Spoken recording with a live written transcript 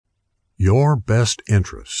Your best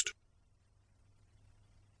interest.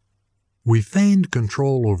 We feigned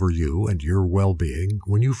control over you and your well-being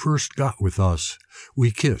when you first got with us.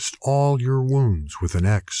 We kissed all your wounds with an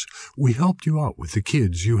X. We helped you out with the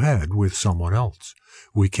kids you had with someone else.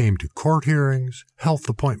 We came to court hearings, health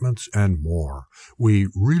appointments, and more. We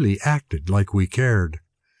really acted like we cared.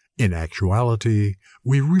 In actuality,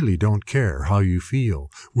 we really don't care how you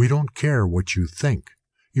feel. We don't care what you think.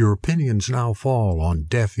 Your opinions now fall on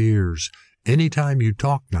deaf ears. Anytime you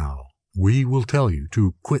talk now, we will tell you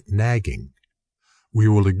to quit nagging. We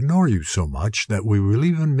will ignore you so much that we will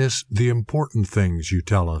even miss the important things you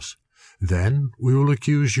tell us. Then we will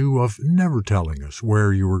accuse you of never telling us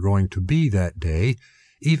where you were going to be that day,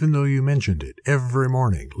 even though you mentioned it every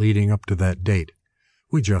morning leading up to that date.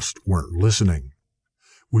 We just weren't listening.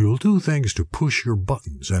 We will do things to push your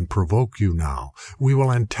buttons and provoke you now. We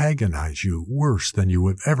will antagonize you worse than you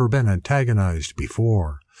have ever been antagonized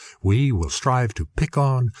before. We will strive to pick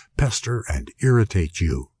on, pester, and irritate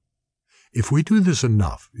you. If we do this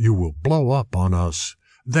enough, you will blow up on us.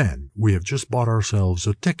 Then we have just bought ourselves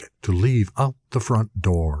a ticket to leave out the front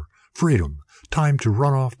door. Freedom, time to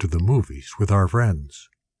run off to the movies with our friends.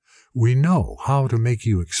 We know how to make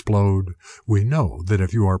you explode. We know that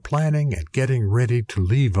if you are planning and getting ready to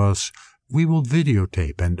leave us, we will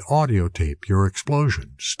videotape and audiotape your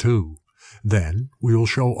explosions, too. Then we will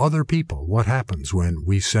show other people what happens when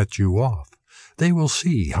we set you off. They will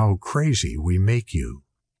see how crazy we make you.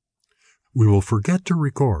 We will forget to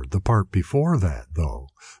record the part before that, though,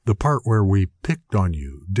 the part where we picked on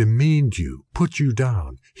you, demeaned you, put you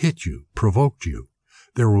down, hit you, provoked you.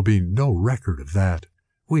 There will be no record of that.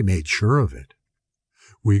 We made sure of it.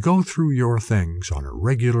 We go through your things on a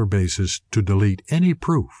regular basis to delete any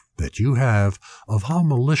proof that you have of how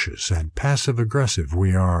malicious and passive-aggressive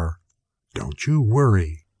we are. Don't you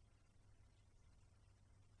worry.